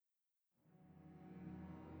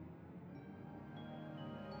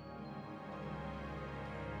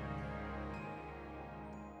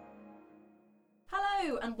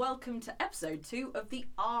Hello and welcome to episode 2 of the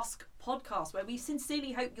Ask podcast, where we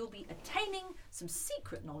sincerely hope you'll be attaining some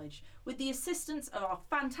secret knowledge with the assistance of our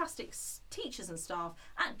fantastic teachers and staff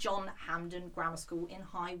at John Hampden Grammar School in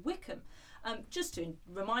High Wycombe. Just to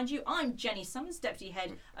remind you, I'm Jenny Summers, Deputy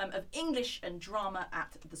Head of English and Drama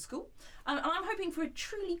at the school. And I'm hoping for a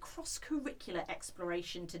truly cross-curricular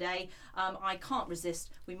exploration today. I can't resist.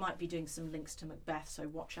 We might be doing some links to Macbeth, so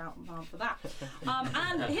watch out for that.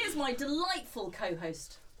 And here's my delightful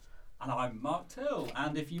co-host. And I'm Mark Till.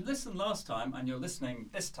 And if you listened last time and you're listening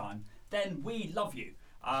this time, then we love you.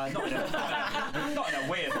 Not in a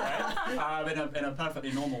weird way, in a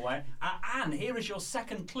perfectly normal way. And here is your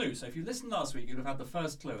second clue. So if you listened last week, you'd have had the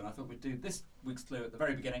first clue, and I thought we'd do this week's clue at the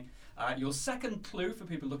very beginning. Your second clue for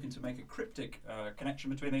people looking to make a cryptic connection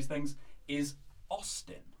between these things is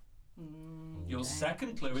Austin. Your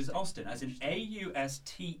second clue is Austin, as in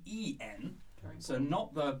Austen. So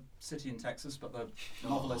not the city in Texas, but the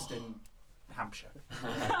novelist in Hampshire.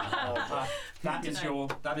 That is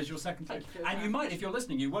your second clue. And you might, if you're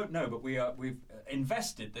listening, you won't know, but we've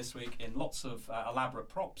invested this week in lots of elaborate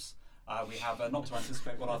props. We have, not to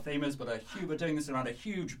anticipate what our theme is, but we're doing this around a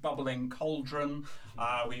huge bubbling cauldron.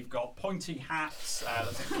 We've got pointy hats.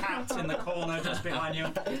 There's a cat in the corner just behind you.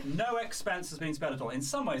 No expense has been spared at all. In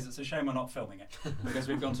some ways, it's a shame we're not filming it, because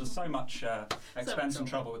we've gone to so much expense and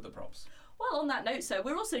trouble with the props. Well, on that note,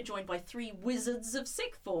 we're also joined by 3 wizards of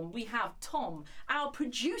sixth form. We have Tom, our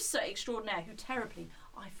producer extraordinaire, who terribly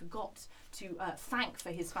I forgot to thank for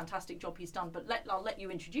his fantastic job he's done, but I'll let you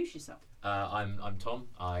introduce yourself. I'm Tom.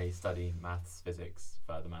 I study maths, physics,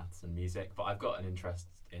 further maths and music, but I've got an interest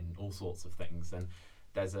in all sorts of things, and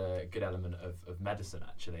there's a good element of medicine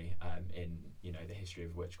actually in the history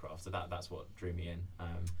of witchcraft, so that's what drew me in.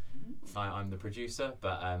 I'm the producer,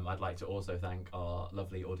 but I'd like to also thank our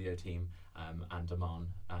lovely audio team and Aman,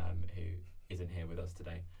 who isn't here with us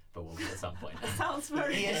today, but will be at some point. Sounds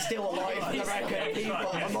very. He is still alive for the record.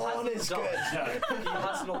 Aman is good. He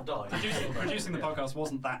has not died. Producing the podcast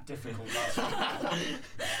wasn't that difficult last week.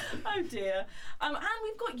 Oh dear. And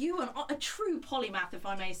we've got you, a true polymath, if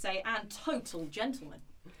I may say, and total gentleman.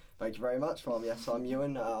 Thank you very much, Mom. Yes, I'm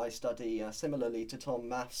Ewan. I study, similarly to Tom,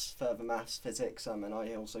 maths, further maths, physics, and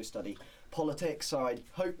I also study politics, so I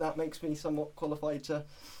hope that makes me somewhat qualified to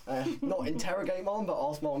not interrogate Mom, but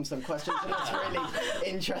ask Mom some questions. And it's a really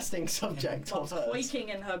interesting subject of hers. Quaking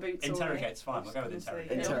in her boots. Interrogate's fine. We'll go with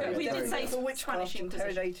interrogate. We did say for witchcraft,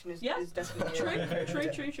 interrogation is definitely true. And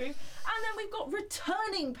then we've got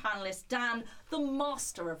returning panellist Dan, the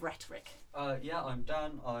master of rhetoric. I'm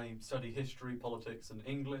Dan. I study history, politics and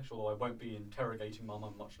English, although I won't be interrogating Mum.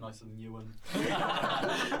 I'm much nicer than Ewan. And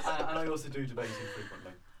I also do debating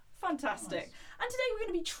frequently. Fantastic. Nice. And today we're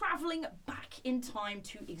going to be travelling back in time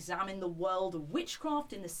to examine the world of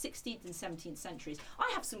witchcraft in the 16th and 17th centuries.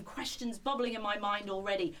 I have some questions bubbling in my mind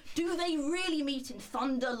already. Do they really meet in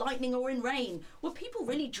thunder, lightning or in rain? Were people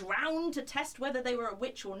really drowned to test whether they were a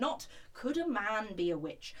witch or not? Could a man be a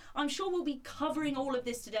witch? I'm sure we'll be covering all of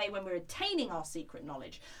this today when we're attaining our secret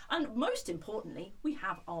knowledge. And most importantly, we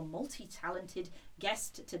have our multi-talented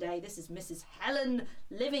guest today. This is Mrs. Helen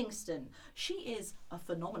Livingston. She is a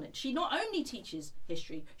phenomenon. She not only teaches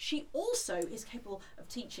history, she also is capable of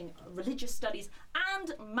teaching religious studies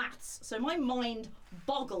and maths. So my mind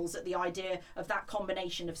boggles at the idea of that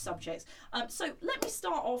combination of subjects. So let me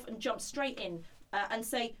start off and jump straight in and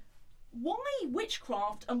say, why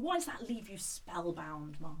witchcraft and why does that leave you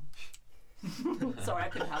spellbound, Mum? Sorry, I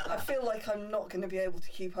couldn't help that. I feel like I'm not going to be able to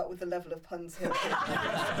keep up with the level of puns here.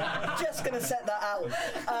 Just going to set that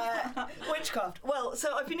out. Witchcraft. Well,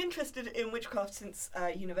 so I've been interested in witchcraft since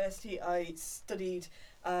university. I studied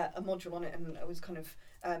a module on it and I was kind of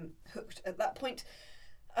hooked at that point.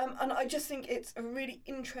 And I just think it's a really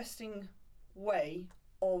interesting way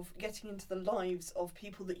of getting into the lives of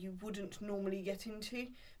people that you wouldn't normally get into,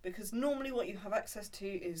 because normally what you have access to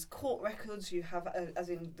is court records. You have, as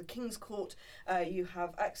in the King's Court, you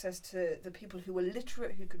have access to the people who were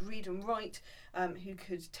literate, who could read and write, who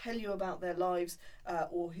could tell you about their lives,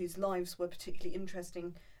 or whose lives were particularly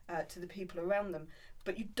interesting to the people around them.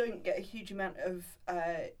 But you don't get a huge amount of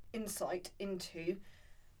insight into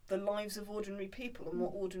the lives of ordinary people and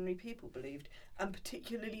what ordinary people believed, and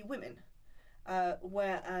particularly women.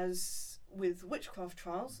 Whereas with witchcraft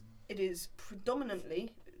trials, it is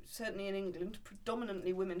predominantly, certainly in England,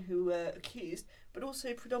 predominantly women who were accused, but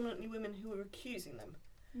also predominantly women who were accusing them.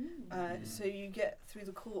 So you get through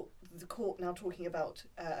the court now talking about,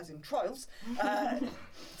 as in trials,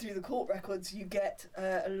 through the court records, you get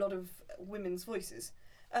a lot of women's voices.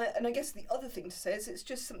 And I guess the other thing to say is it's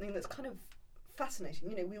just something that's kind of fascinating.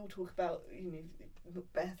 You know, we all talk about, you know,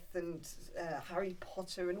 Macbeth and Harry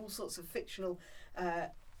Potter and all sorts of fictional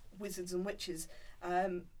wizards and witches.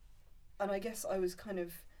 And I guess I was kind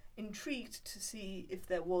of intrigued to see if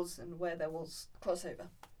there was and where there was crossover.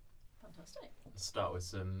 Fantastic. Let's start with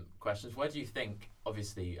some questions. Where do you think,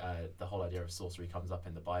 obviously, the whole idea of sorcery comes up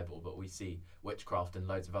in the Bible, but we see witchcraft in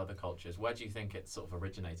loads of other cultures. Where do you think it sort of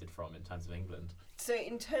originated from in terms of England? So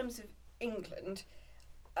in terms of England,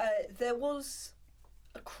 there was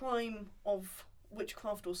a crime of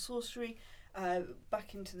witchcraft or sorcery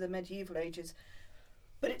back into the medieval ages,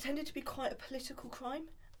 but it tended to be quite a political crime,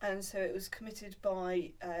 and so it was committed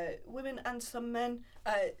by women and some men.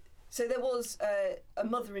 So there was a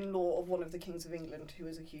mother-in-law of one of the kings of England who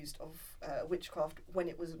was accused of witchcraft when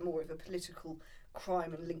it was more of a political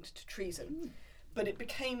crime and linked to treason. But it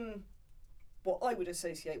became what I would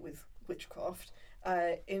associate with witchcraft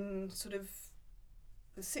in sort of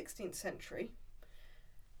the 16th century.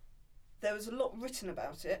 There was a lot written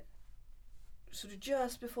about it, sort of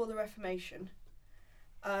just before the Reformation,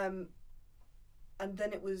 and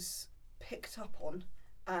then it was picked up on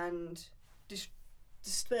and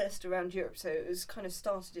dispersed around Europe. So it was kind of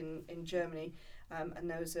started in Germany, and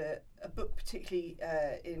there was a book particularly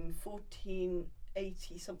in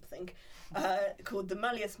 1480 something called the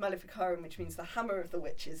Malleus Maleficarum, which means the Hammer of the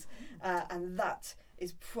Witches, and that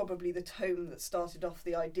is probably the tome that started off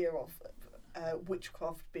the idea of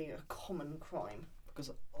witchcraft being a common crime.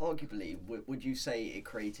 Because arguably, would you say it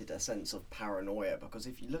created a sense of paranoia? Because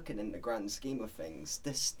if you look at it in the grand scheme of things,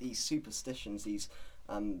 these superstitions, these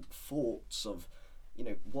thoughts of, you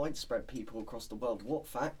know, widespread people across the world, what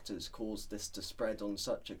factors caused this to spread on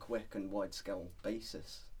such a quick and wide-scale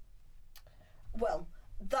basis? Well,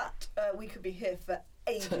 that we could be here for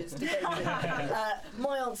ages debating.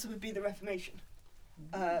 My answer would be the Reformation.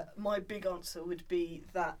 My big answer would be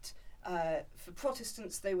that for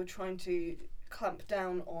Protestants, they were trying to clamp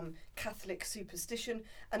down on Catholic superstition,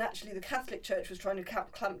 and actually the Catholic Church was trying to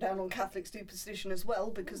clamp down on Catholic superstition as well,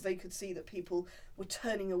 because they could see that people were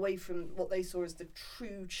turning away from what they saw as the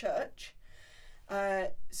true church.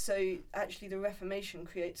 So actually the Reformation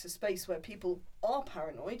creates a space where people are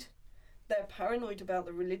paranoid. They're paranoid about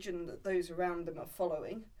the religion that those around them are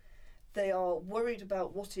following. They are worried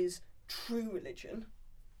about what is true religion.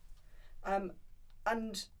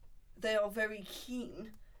 And they are very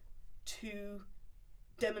keen to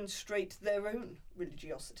demonstrate their own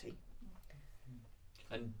religiosity.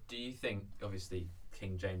 And do you think, obviously,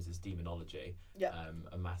 King James's demonology,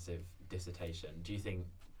 a massive dissertation, do you think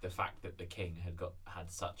the fact that the king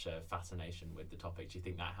had such a fascination with the topic, do you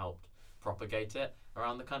think that helped propagate it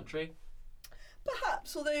around the country?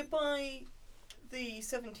 Perhaps, although by the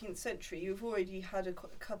 17th century you've already had a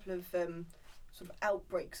couple of sort of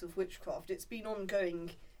outbreaks of witchcraft. It's been ongoing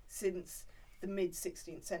since the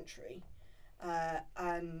mid-16th century,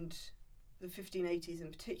 and the 1580s in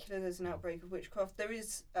particular, there's an outbreak of witchcraft. There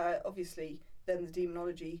is obviously then the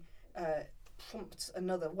demonology prompts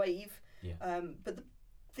another wave, but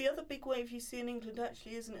the other big wave you see in England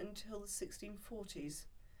actually isn't until the 1640s,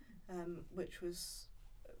 which was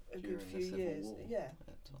a good few years.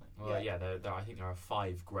 Well, I think there are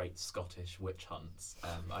 5 great Scottish witch hunts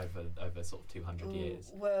over sort of 200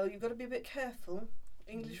 years. Well, you've got to be a bit careful.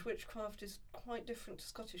 English witchcraft is quite different to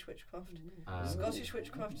Scottish witchcraft. Scottish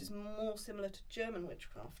witchcraft is more similar to German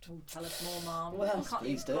witchcraft. Tell us more, Mum. Well,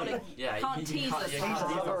 please do. Can't tease us.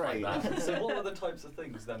 So what are the types of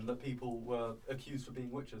things then that people were accused of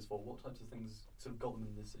being witches for? What types of things sort of got them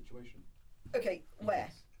in this situation? Okay, where?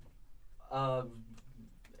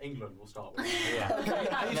 England, we'll start with. Okay.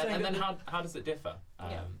 And then how does it differ?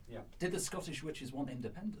 Did the Scottish witches want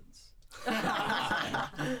independence?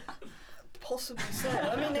 Possibly so.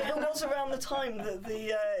 I mean, it was around the time that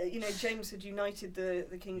James had united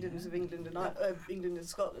the kingdoms of England and England and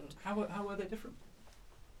Scotland. How were they different?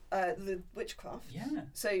 The witchcraft. Yeah.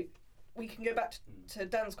 So we can go back to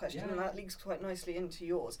Dan's question, and that leads quite nicely into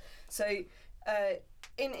yours. So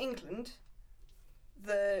in England,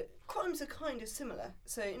 the crimes are kind of similar.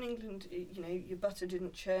 So in England, your butter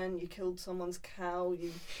didn't churn, you killed someone's cow,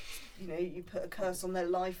 you put a curse on their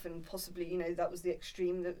life, and possibly, that was the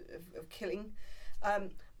extreme of killing.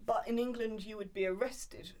 But in England, you would be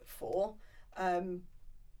arrested for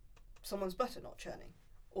someone's butter not churning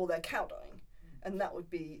or their cow dying, and that would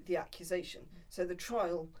be the accusation. So the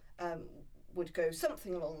trial would go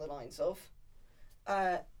something along the lines of,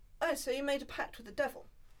 so you made a pact with the devil.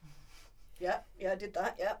 Yeah, I did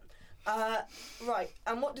that, right,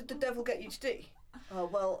 and what did the devil get you to do?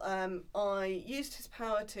 I used his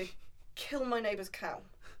power to kill my neighbour's cow.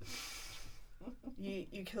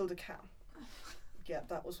 You killed a cow. Yeah,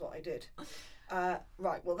 that was what I did.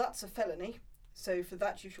 Right, well, that's a felony, so for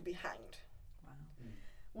that you shall be hanged. Wow.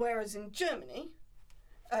 Whereas in Germany,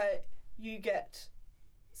 you get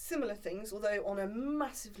similar things, although on a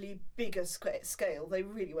massively bigger scale. They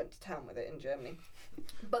really went to town with it in Germany.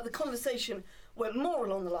 But the conversation went more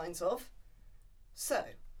along the lines of, so,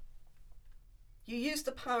 you used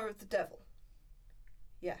the power of the devil.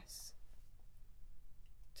 Yes.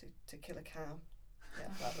 To kill a cow.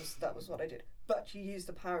 Yeah, that was what I did. But you used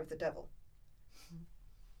the power of the devil.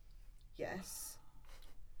 Yes.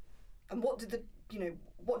 And what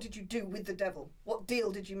did you do with the devil? What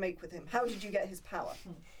deal did you make with him? How did you get his power?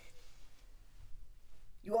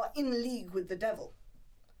 You are in league with the devil.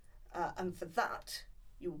 And for that,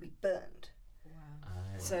 you will be burned.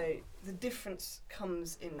 Wow. So the difference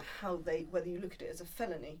comes in whether you look at it as a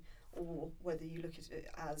felony or whether you look at it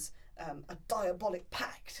as a diabolic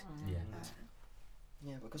pact. Yeah.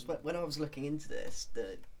 Yeah, because when I was looking into this,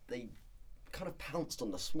 they kind of pounced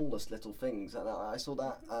on the smallest little things, and I saw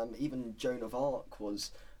that even Joan of Arc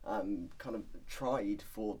was kind of tried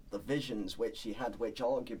for the visions which she had, which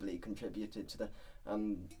arguably contributed to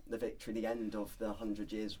the victory, the end of the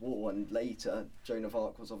 100 Years' War, and later Joan of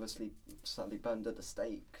Arc was obviously sadly burned at the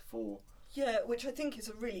stake for... Yeah, which I think is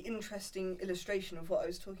a really interesting illustration of what I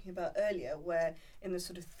was talking about earlier, where in the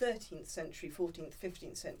sort of 13th century, 14th,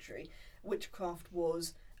 15th century, witchcraft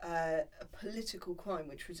was a political crime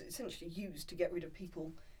which was essentially used to get rid of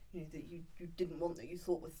people that you didn't want, that you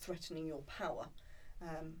thought were threatening your power.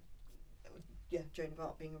 Joan of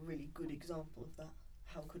Arc being a really good example of that.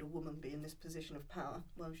 How could a woman be in this position of power?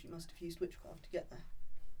 Well, she must have used witchcraft to get there.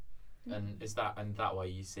 And is that why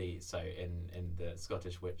you see, so in the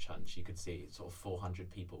Scottish witch hunt you could see sort of 400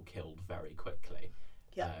 people killed very quickly?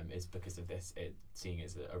 Yeah. Is because of this, it seeing it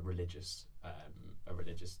as a religious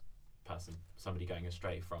person, somebody going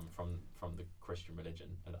astray from the Christian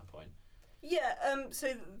religion at that point. Yeah,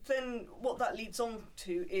 so then what that leads on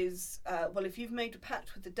to is, well, if you've made a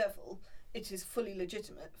pact with the devil, it is fully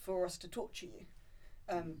legitimate for us to torture you.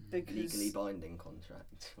 Because legally binding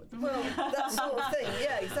contract. well, that sort of thing.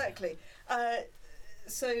 Yeah, exactly.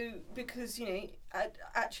 So because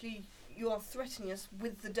actually you are threatening us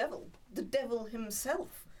with the devil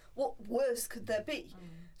himself. What worse could there be?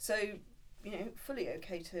 So fully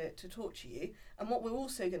okay to torture you. And what we're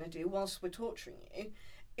also going to do whilst we're torturing you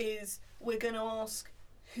is we're going to ask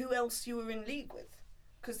who else you were in league with,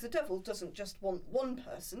 because the devil doesn't just want one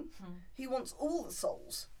person; he wants all the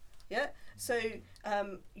souls. Yeah, so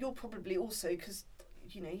you're probably also, because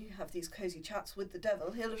you have these cosy chats with the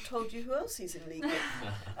devil. He'll have told you who else he's in league with.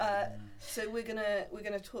 So we're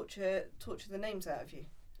gonna torture the names out of you.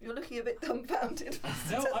 You're looking a bit dumbfounded.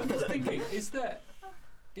 No, I'm just thinking: is there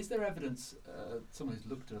evidence? Someone who's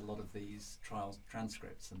looked at a lot of these trials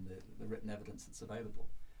transcripts and the written evidence that's available,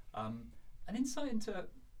 an insight into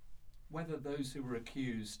whether those who were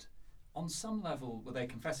accused, on some level, were they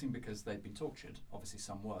confessing because they'd been tortured? Obviously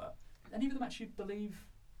some were. Did any of them actually believe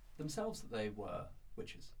themselves that they were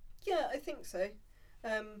witches? Yeah, I think so.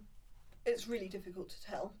 It's really difficult to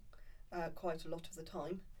tell quite a lot of the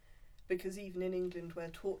time, because even in England, where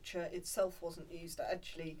torture itself wasn't used,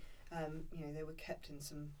 actually they were kept in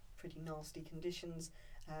some pretty nasty conditions,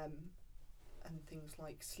 and things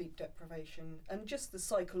like sleep deprivation and just the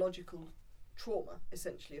psychological trauma,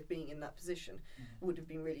 essentially, of being in that position would have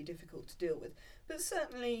been really difficult to deal with. But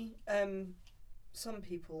certainly some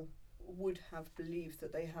people would have believed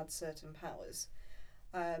that they had certain powers.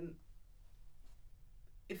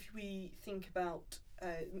 If we think about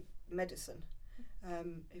medicine,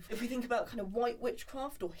 if we think about kind of white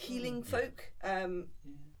witchcraft or healing folk,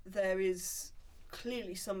 there is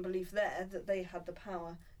clearly some belief there that they had the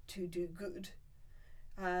power to do good.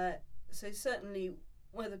 So certainly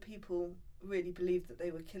whether people really believed that they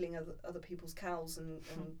were killing other people's cows and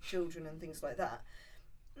children and things like that,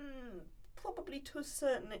 probably to a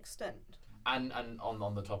certain extent. And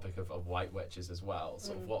on the topic of white witches as well,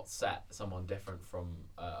 sort of what set someone different from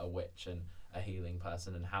a witch and a healing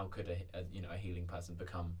person, and how could a healing person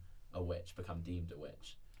become a witch, become deemed a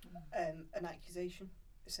witch? An accusation,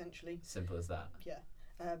 essentially. Simple as that. Yeah.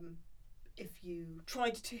 If you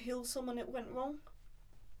tried to heal someone, it went wrong,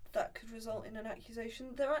 that could result in an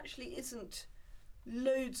accusation. There actually isn't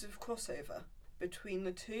loads of crossover between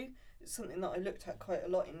the two. It's something that I looked at quite a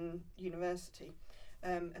lot in university,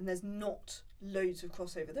 and there's not loads of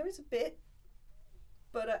crossover. There is a bit,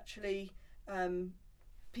 but actually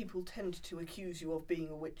people tend to accuse you of being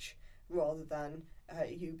a witch rather than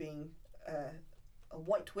you being a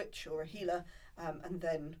white witch or a healer, and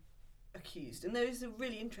then accused. And there is a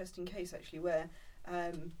really interesting case actually where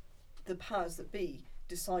the powers that be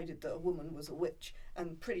decided that a woman was a witch,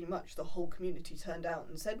 and pretty much the whole community turned out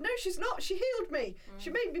and said, no, she's not, she healed me, she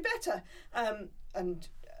made me better. And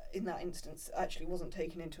in that instance, actually wasn't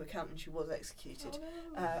taken into account and she was executed.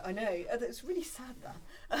 Oh, no. I know, it's really sad that.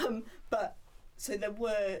 But, so there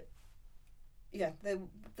were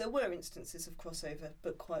instances of crossover,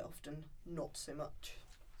 but quite often not so much.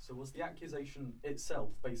 So was the accusation itself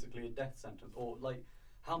basically a death sentence, or like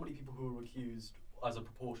how many people who were accused as a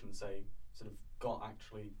proportion, say, sort of got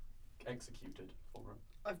actually executed for it?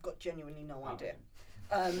 I've got genuinely no Oh, idea.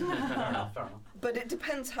 okay. Fair enough. But it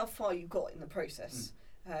depends how far you got in the process.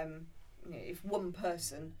 If one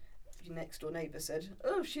person, your next door neighbour, said,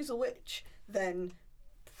 oh, she's a witch, then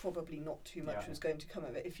probably not too much was going to come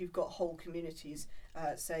of it. If you've got whole communities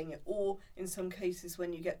saying it, or in some cases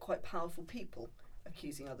when you get quite powerful people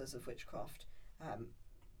accusing others of witchcraft,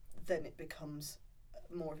 then it becomes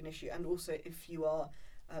more of an issue. And also if you are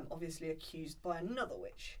obviously accused by another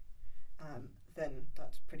witch, then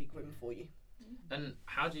that's pretty grim for you. And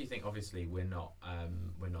how do you think? Obviously, we're not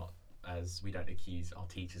as we don't accuse our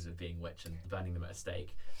teachers of being witch and burning them at a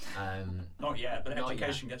stake. Not yet, but Not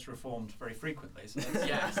education gets reformed very frequently. So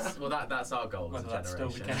Yes, well that's our goal as whether a that's still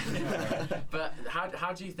generation. the case. But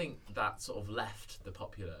how do you think that sort of left the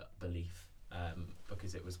popular belief?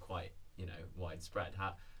 Because it was quite widespread.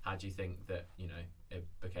 How do you think that it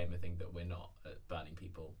became a thing that we're not burning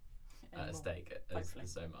people at a Anymore. stake as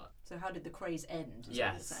so much? So how did the craze end? Is what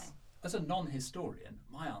Yes. you're saying? As a non-historian,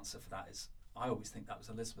 my answer for that is I always think that was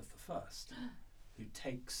Elizabeth I, who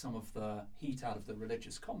takes some of the heat out of the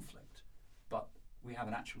religious conflict. But we have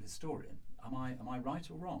an actual historian. Am I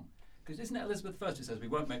right or wrong? Because isn't it Elizabeth I who says we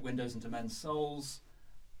won't make windows into men's souls?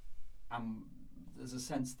 There's a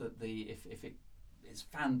sense that if it is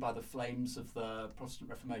fanned by the flames of the Protestant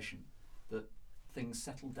Reformation, that things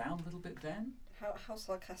settle down a little bit then. How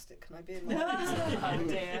sarcastic can I be in my Oh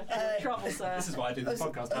dear. Trouble, sir. This is why I do this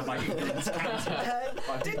podcast. I have my ignorance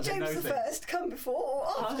counted. Did James I come before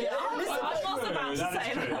or after? yeah, I was about to That say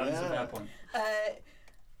is true. that. That is a fair point.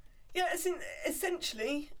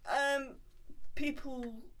 Essentially,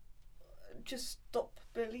 people just stop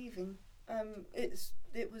believing.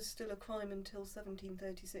 It was still a crime until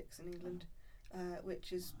 1736 in England,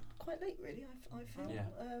 which is quite late, really. I feel. Yeah.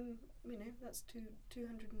 That's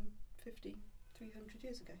 250, 300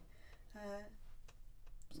 years ago.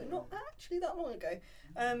 So not actually that long ago.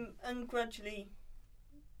 And gradually,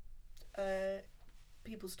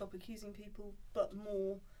 people stop accusing people, but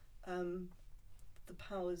more the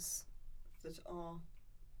powers that are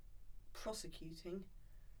prosecuting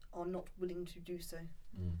are not willing to do so.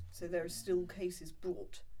 So there are still cases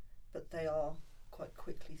brought, but they are quite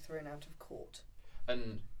quickly thrown out of court.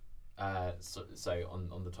 And so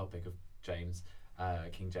on the topic of James,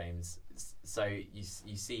 King James, so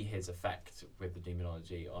you see his effect with the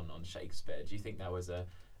demonology on Shakespeare. Do you think there was a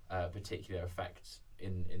particular effect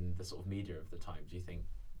in the sort of media of the time? Do you think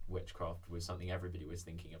witchcraft was something everybody was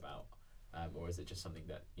thinking about, or is it just something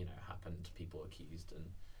that happened, people accused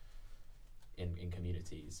and in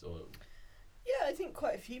communities? Or Yeah, I think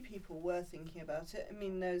quite a few people were thinking about it. I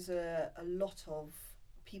mean, there's a lot of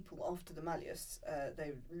people after the Malleus.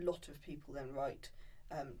 A lot of people then write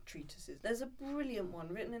treatises. There's a brilliant one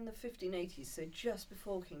written in the 1580s, so just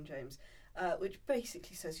before King James, which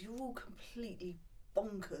basically says you're all completely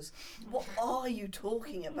bonkers. What are you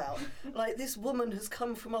talking about? Like, this woman has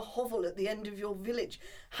come from a hovel at the end of your village.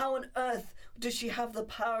 How on earth does she have the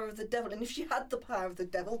power of the devil? And if she had the power of the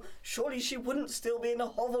devil, surely she wouldn't still be in a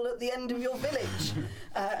hovel at the end of your village.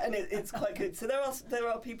 And it's quite good. So there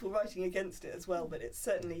are people writing against it as well, but it's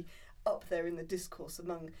certainly up there in the discourse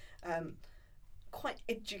among quite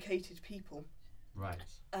educated people. right?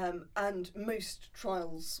 And most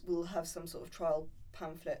trials will have some sort of trial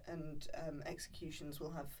pamphlet, and executions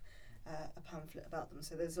will have a pamphlet about them.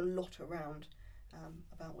 So there's a lot around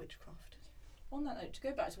about witchcraft. On that note, to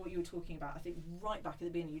go back to what you were talking about, I think right back at the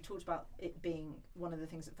beginning, you talked about it being one of the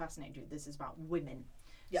things that fascinated you. This is about women.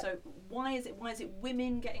 Yeah. So why is it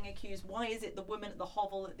women getting accused? Why is it the women at the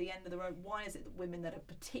hovel at the end of the road? Why is it the women that are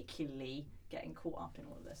particularly getting caught up in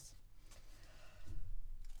all of this?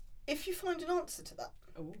 If you find an answer to that,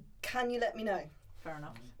 Oh, can you let me know? fair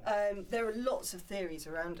enough. There are lots of theories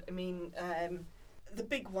around. I mean, the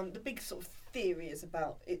big sort of theory is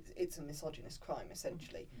about it's a misogynist crime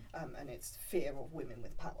essentially, and it's fear of women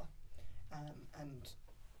with power, and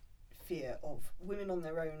fear of women on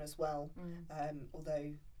their own as well.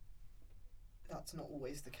 Although that's not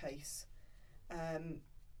always the case.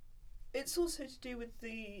 It's also to do with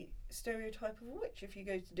the stereotype of a witch. If you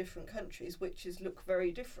go to different countries, witches look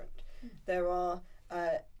very different. There are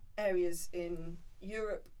areas in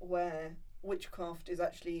Europe where witchcraft is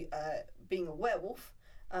actually being a werewolf.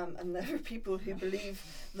 And there are people who believe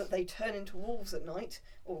that they turn into wolves at night,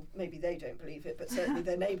 or maybe they don't believe it, but certainly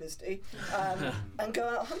their neighbours do, and go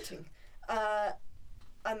out hunting.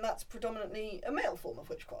 And that's predominantly a male form of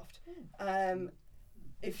witchcraft.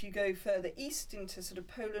 If you go further east into sort of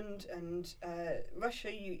Poland and Russia,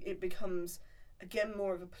 it becomes, again,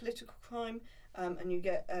 more of a political crime, and you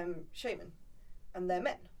get shaman, and they're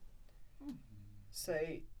men. So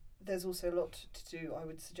there's also a lot to do, I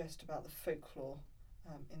would suggest, about the folklore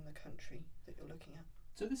in the country that you're looking at.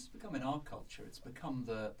 So this has become, in our culture, it's become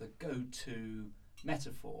the go-to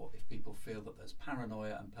metaphor if people feel that there's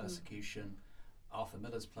paranoia and persecution. Arthur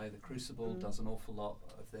Miller's play The Crucible does an awful lot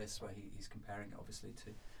of this, where he's comparing it obviously to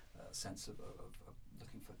a sense of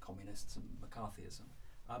looking for communists and McCarthyism.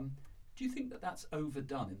 Do you think that that's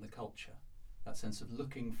overdone in the culture, that sense of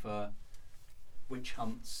looking for witch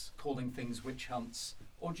hunts, calling things witch hunts,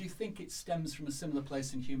 or do you think it stems from a similar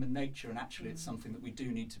place in human nature and actually it's something that we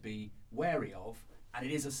do need to be wary of, and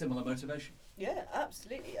it is a similar motivation? Yeah,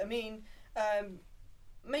 absolutely. I mean,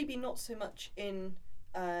 maybe not so much in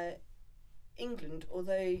England,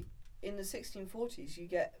 although in the 1640s you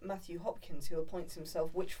get Matthew Hopkins, who appoints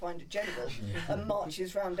himself Witchfinder General and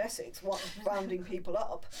marches round Essex, rounding people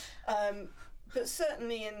up. But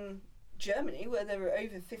certainly in Germany, where there were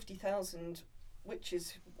over 50,000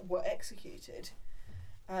 witches were executed,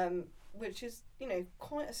 which is,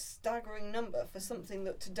 quite a staggering number for something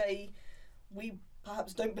that today we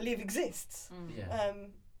perhaps don't believe exists.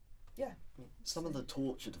 Some of the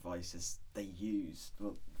torture devices they used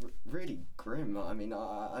were really grim. I mean,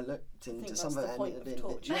 I looked into some of the point of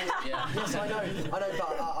torture. Yes, I know, but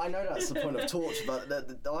I know that's the point of torture. But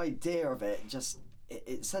the idea of it just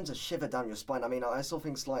it sends a shiver down your spine. I mean, I saw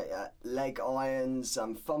things like leg irons,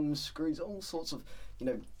 thumb screws, all sorts of,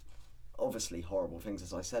 obviously horrible things,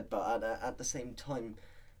 as I said. But at the same time,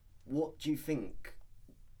 what do you think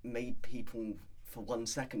made people, for 1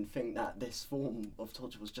 second, think that this form of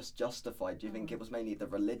torture was just justified? Do you think it was mainly the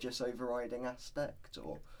religious overriding aspect,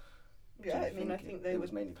 or I think it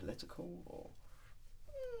was mainly political, or?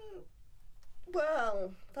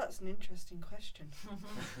 Well, that's an interesting question.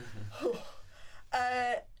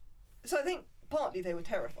 So I think partly they were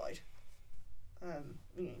terrified.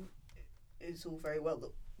 It's all very well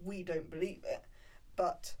that we don't believe it,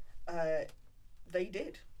 but they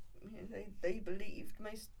did. They believed.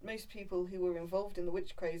 Most people who were involved in the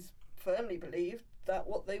witch craze firmly believed that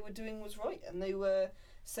what they were doing was right, and they were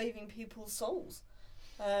saving people's souls,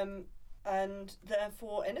 and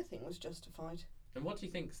therefore anything was justified. And what do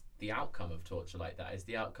you think's the outcome of torture like that? Is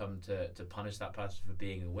the outcome to punish that person for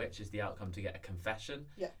being a witch? Is the outcome to get a confession?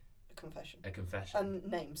 Yeah, a confession. A confession.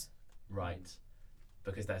 And names. Right.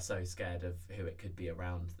 Because they're so scared of who it could be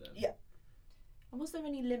around them. Yeah. And was there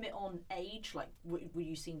any limit on age? Like, were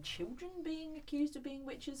you seeing children being accused of being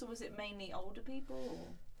witches, or was it mainly older people?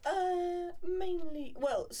 Or? Mainly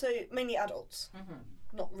adults.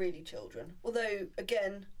 Not really children. Although,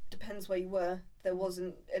 again, depends where you were. There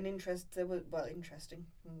wasn't an interest. There were interesting.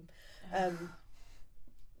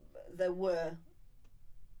 There were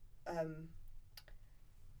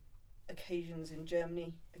occasions in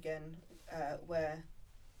Germany again where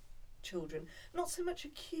children, not so much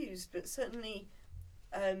accused, but certainly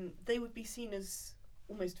they would be seen as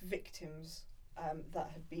almost victims that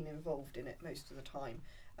had been involved in it most of the time,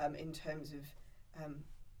 in terms of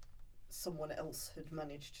someone else had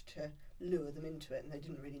managed to lure them into it and they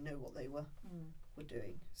didn't really know what they were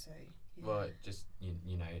doing. So yeah. Well, just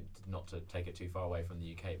you know, not to take it too far away from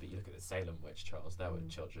the UK, but you look at the Salem witch trials. There were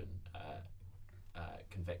children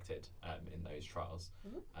convicted in those trials.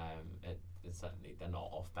 It certainly they're not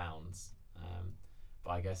off bounds,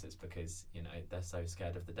 but I guess it's because they're so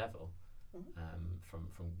scared of the devil from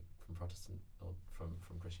Protestant or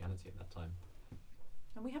from Christianity at that time.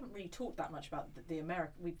 And we haven't really talked that much about the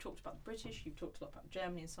American. We've talked about the British. You've talked a lot about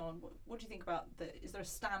Germany and so on. What do you think about is there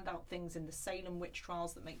standout things in the Salem witch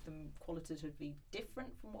trials that make them qualitatively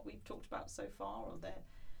different from what we've talked about so far? Or are there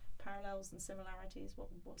parallels and similarities?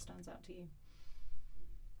 What stands out to you?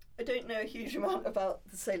 I don't know a huge amount about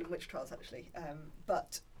the Salem witch trials actually,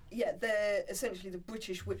 but yeah, they're essentially the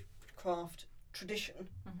British witchcraft tradition,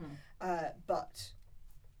 but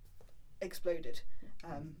exploded,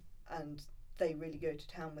 and they really go to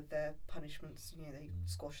town with their punishments. They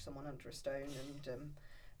squash someone under a stone and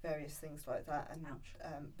various things like that. And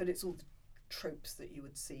but it's all the tropes that you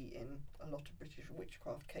would see in a lot of British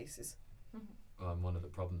witchcraft cases. One of the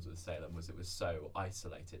problems with Salem was it was so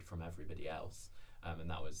isolated from everybody else. And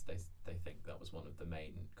that was they think that was one of the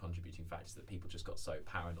main contributing factors, that people just got so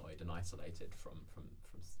paranoid and isolated from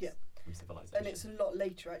civilization. And it's a lot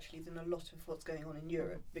later actually than a lot of what's going on in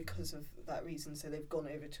Europe because of that reason. So they've gone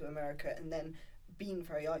over to America and then been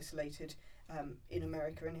very isolated in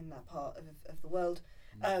America and in that part of the world.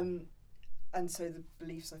 And so the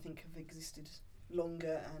beliefs, I think, have existed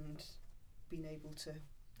longer and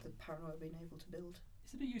the paranoia being able to build.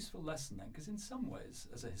 Is it a useful lesson then? Because in some ways,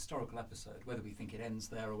 as a historical episode, whether we think it ends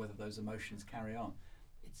there or whether those emotions carry on,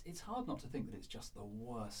 it's hard not to think that it's just the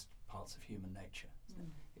worst parts of human nature.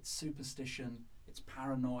 It's superstition, it's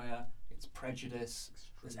paranoia, it's prejudice,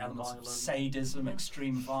 there's elements of sadism,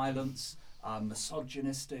 extreme violence,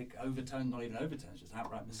 misogynistic overtones, not even overtones, just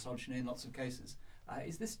outright misogyny in lots of cases.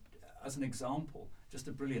 Is this, as an example, just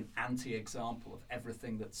a brilliant anti-example of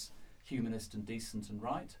everything that's humanist and decent and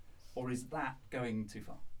right? Or is that going too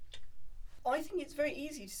far? I think it's very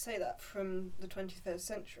easy to say that from the 21st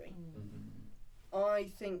century. I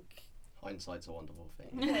think... Hindsight's a wonderful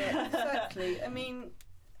thing. Yeah, exactly. I mean,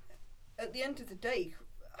 at the end of the day,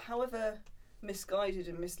 however misguided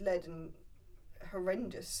and misled and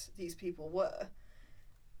horrendous these people were,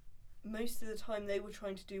 most of the time they were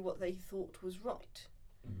trying to do what they thought was right.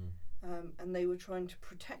 And they were trying to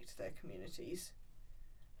protect their communities.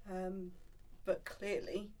 But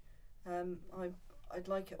clearly, I'd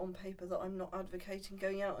like it on paper that I'm not advocating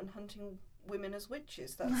going out and hunting women as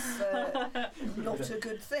witches. That's not a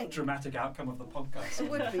good thing. Dramatic outcome of the podcast. It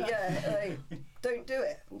would be, yeah. Don't do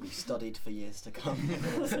it. Will be studied for years to come.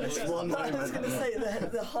 One I was going to say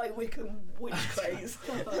the High Wycombe witch craze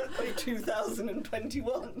by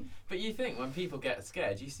 2021. But you think when people get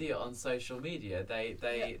scared, you see it on social media.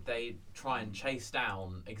 They try and chase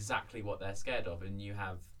down exactly what they're scared of, and you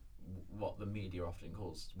have what the media often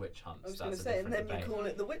calls witch hunts. I was going to say, and then you call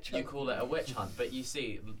it the witch hunt. You call it a witch hunt, but you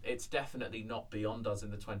see, it's definitely not beyond us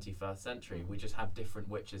in the 21st century. We just have different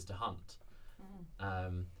witches to hunt.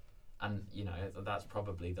 And, you know, that's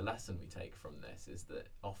probably the lesson we take from this, is that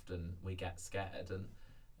often we get scared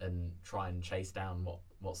and try and chase down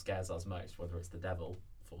what scares us most, whether it's the devil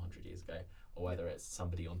 400 years ago or whether it's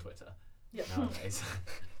somebody on Twitter nowadays.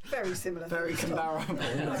 Very similar. Very comparable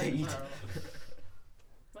indeed.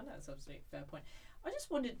 Well, that's absolutely a fair point. I just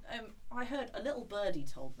wondered, I heard a little birdie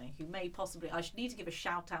told me, who may possibly, I should need to give a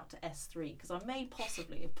shout out to S3, because I may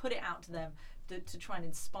possibly have put it out to them to try and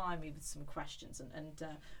inspire me with some questions. And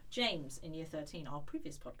James, in year 13, our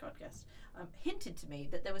previous podcast guest, hinted to me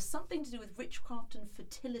that there was something to do with witchcraft and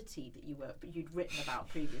fertility that you'd written about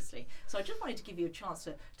previously. So I just wanted to give you a chance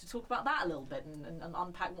to talk about that a little bit and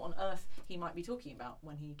unpack what on earth he might be talking about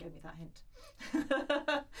when he gave me that hint.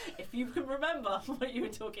 If you can remember what you were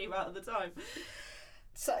talking about at the time.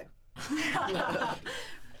 So,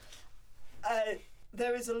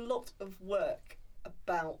 there is a lot of work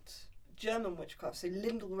about German witchcraft. So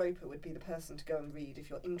Lyndall Roper would be the person to go and read. If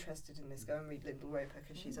you're interested in this, go and read Lyndall Roper,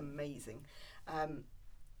 because she's amazing.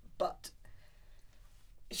 But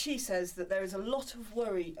she says that there is a lot of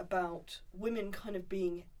worry about women kind of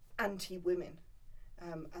being anti-women,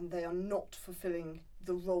 and they are not fulfilling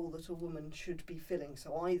the role that a woman should be filling.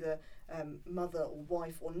 So either mother or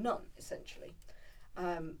wife or none, essentially.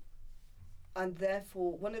 And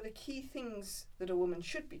therefore, one of the key things that a woman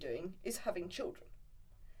should be doing is having children.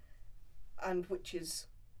 And witches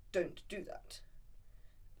don't do that.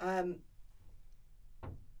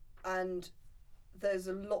 And there's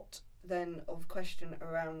a lot then of question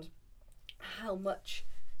around how much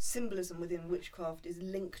symbolism within witchcraft is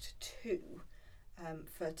linked to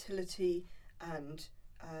fertility and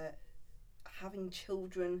having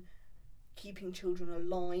children, keeping children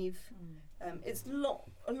alive. It's a lot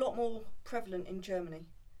more prevalent in Germany.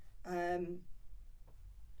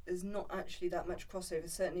 There's not actually that much crossover.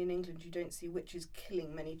 Certainly in England, you don't see witches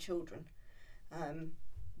killing many children,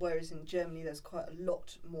 whereas in Germany there's quite a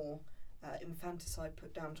lot more infanticide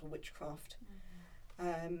put down to witchcraft.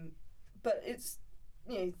 But it's,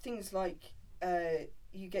 you know, things like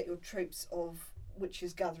you get your tropes of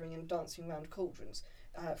witches gathering and dancing around cauldrons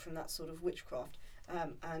from that sort of witchcraft,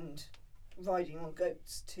 and riding on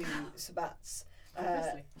goats to sabbats,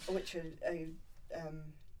 which are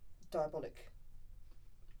diabolic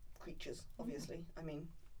creatures, obviously. I mean,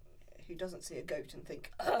 who doesn't see a goat and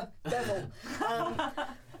think, devil?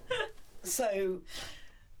 So,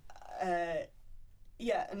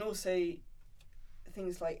 and also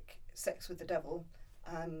things like sex with the devil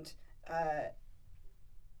and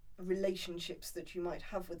relationships that you might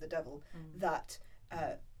have with the devil that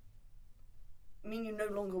mean you no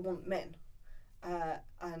longer want men.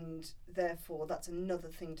 And therefore that's another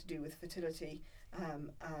thing to do with fertility,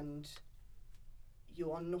 and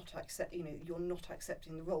you are not you're not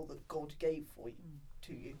accepting the role that God gave for you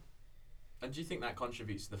to you. And do you think that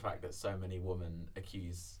contributes to the fact that so many women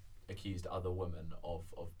accused other women of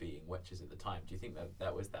being witches at the time? Do you think that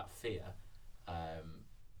there was that fear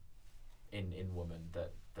in women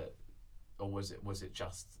that or was it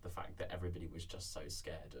just the fact that everybody was just so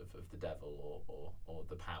scared of the devil or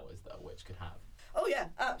the powers that a witch could have? Oh yeah,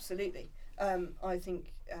 absolutely. I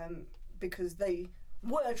think because they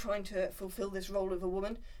were trying to fulfil this role of a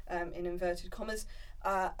woman, in inverted commas,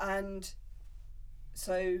 and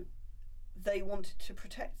so they wanted to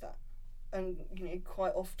protect that. And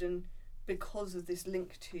quite often, because of this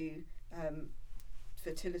link to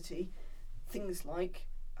fertility, things like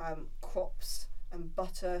crops and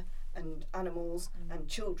butter and animals and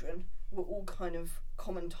children were all kind of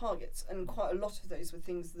common targets, and quite a lot of those were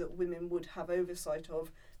things that women would have oversight of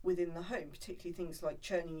within the home, particularly things like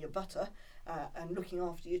churning your butter and looking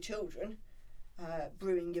after your children,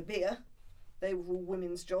 brewing your beer. They were all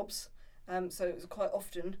women's jobs, so it was quite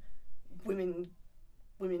often women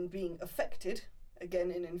being affected,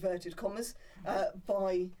 again in inverted commas,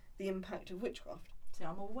 by the impact of witchcraft. See,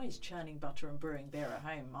 I'm always churning butter and brewing beer at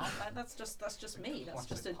home. That's just me. That's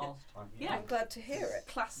just a pastime. yeah. I'm glad to hear it.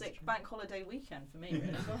 Classic bank holiday weekend for me.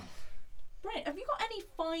 Really. Brilliant. Have you got any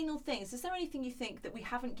final things? Is there anything you think that we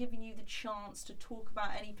haven't given you the chance to talk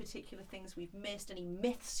about? Any particular things we've missed? Any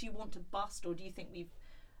myths you want to bust, or do you think we've,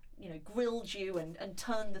 grilled you and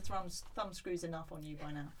turned the thumb screws enough on you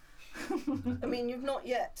by now? I mean, you've not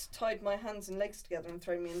yet tied my hands and legs together and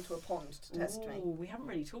thrown me into a pond to test me. We haven't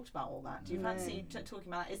really talked about all that. Do you No. fancy talking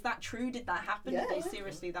about that? Is that true? Did that happen? Yeah. Did they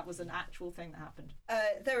seriously, that was an actual thing that happened?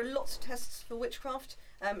 There are lots of tests for witchcraft.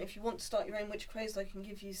 If you want to start your own witch craze, I can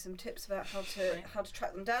give you some tips about how to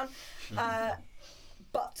track them down.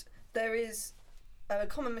 But there is a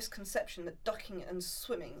common misconception that ducking and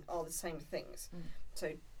swimming are the same things.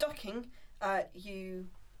 So ducking, you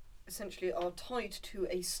essentially are tied to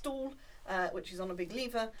a stool, which is on a big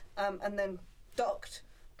lever, and then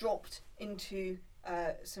dropped into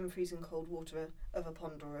some freezing cold water of a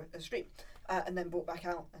pond or a stream, and then brought back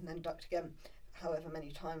out and then ducked again, however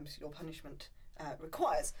many times your punishment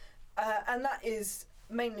requires. And that is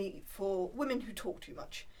mainly for women who talk too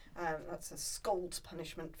much. That's a scold's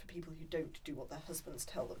punishment for people who don't do what their husbands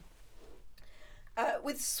tell them.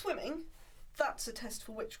 With swimming, that's a test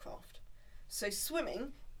for witchcraft. So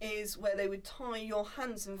swimming is where they would tie your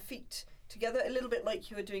hands and feet together, a little bit like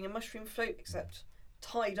you were doing a mushroom float, except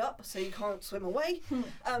tied up so you can't swim away,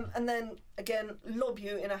 and then again lob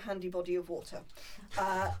you in a handy body of water.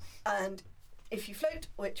 And if you float,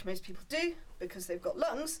 which most people do because they've got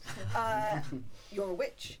lungs, you're a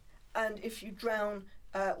witch. And if you drown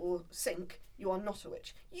or sink, you are not a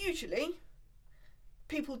witch. Usually,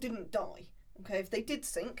 people didn't die. Okay, if they did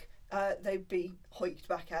sink, they'd be hoiked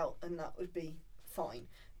back out, and that would be fine.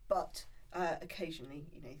 But occasionally,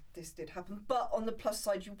 this did happen. But on the plus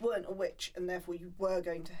side, you weren't a witch, and therefore you were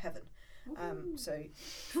going to heaven.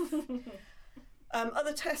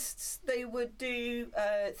 Other tests, they would do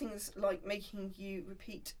things like making you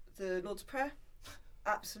repeat the Lord's Prayer.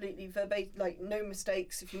 Absolutely verbatim, like no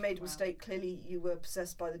mistakes. If you made a mistake, clearly you were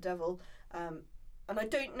possessed by the devil. And I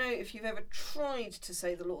don't know if you've ever tried to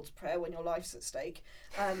say the Lord's Prayer when your life's at stake,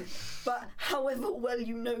 but however well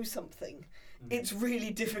you know something, it's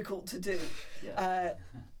really difficult to do. Yeah.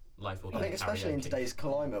 Life will I think especially in karaoke. today's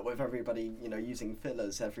climate, with everybody using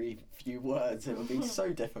fillers every few words, it would be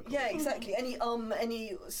so difficult. Yeah, exactly.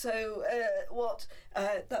 Any so what?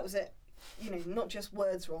 That was it. Not just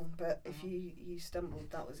words wrong, but if you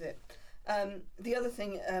stumbled, that was it. The other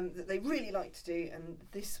thing that they really like to do, and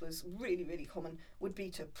this was really, really common, would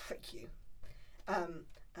be to prick you. And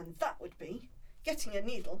that would be getting a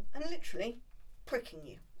needle and literally pricking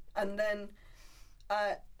you. And then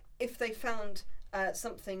if they found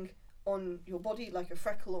something on your body, like a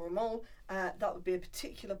freckle or a mole, that would be a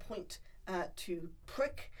particular point to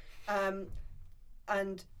prick.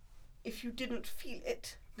 And if you didn't feel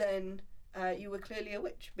it, then you were clearly a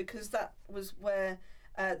witch, because that was where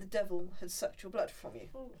the devil had sucked your blood from you.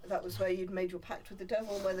 That was where you'd made your pact with the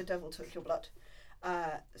devil, where the devil took your blood.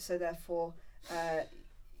 So therefore,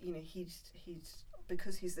 he's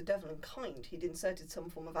because he's the devil and kind, he'd inserted some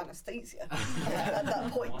form of anaesthesia at that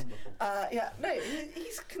point.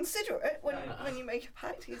 He's considerate when you make a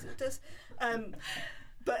pact. He does.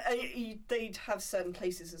 But they'd have certain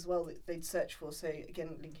places as well that they'd search for. So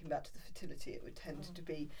again, linking back to the fertility, it would tend to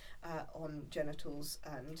be on genitals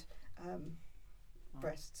and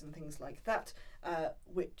breasts and things like that,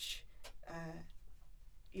 which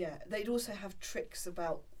they'd also have tricks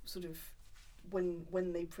about sort of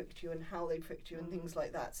when they pricked you and how they pricked you and things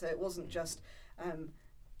like that. So it wasn't just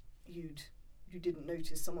you didn't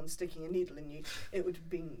notice someone sticking a needle in you. It would have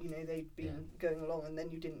been, they'd been going along and then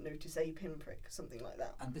you didn't notice a pinprick, something like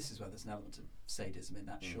that. And this is where there's an element of sadism in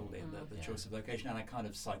that, surely, in the choice of location, and a kind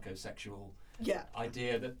of psychosexual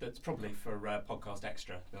idea that's probably for Podcast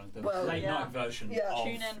Extra, the late night version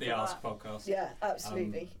of the Ask podcast. Yeah,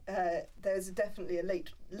 absolutely. There's definitely a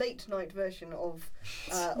late night version of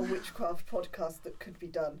a witchcraft podcast that could be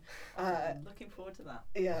done. Looking forward to that.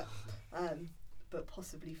 Yeah, but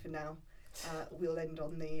possibly for now. We'll end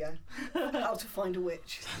on the how to find a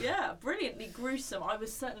witch. Yeah, brilliantly gruesome. I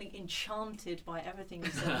was certainly enchanted by everything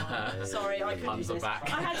you said. Sorry, I couldn't resist. I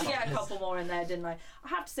had to get a couple more in there, didn't I? I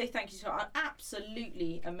have to say thank you to our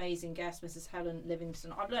absolutely amazing guest, Mrs. Helen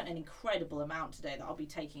Livingston. I've learnt an incredible amount today that I'll be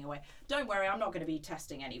taking away. Don't worry, I'm not going to be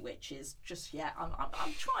testing any witches just yet.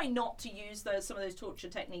 I'm trying not to use some of those torture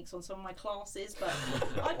techniques on some of my classes, but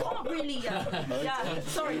I can't really.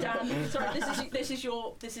 Sorry, Dan. Sorry, this is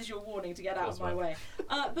your warning to get out of my way.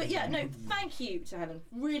 But yeah, no, thank you to Helen.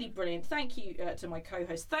 Really brilliant. Thank you to my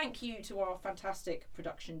co-host. Thank you to our fantastic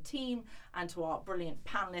production team and to our brilliant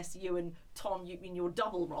panellists, you and Tom, you in your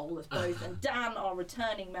double role as both, and Dan, our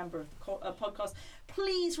returning member of the podcast.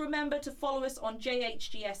 Please remember to follow us on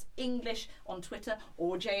JHGS English on Twitter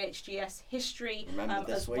or JHGS History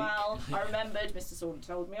as well. I remembered, Mr. Sorden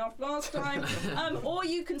told me off last time. Or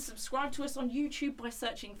you can subscribe to us on YouTube by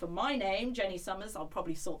searching for my name, Jenny Summers. I'll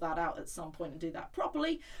probably sort that out at some point and do that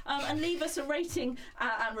properly. And leave us a rating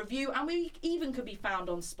and review. And we even could be found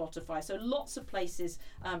on Spotify. So lots of places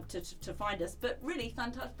to find us. But really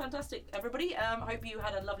fantastic, everybody. Hope you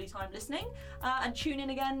had a lovely time listening. And tune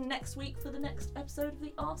in again next week for the next episode of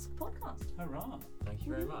the Ask podcast. Hurrah. Thank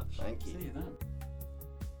you very much. Thank you. See you then.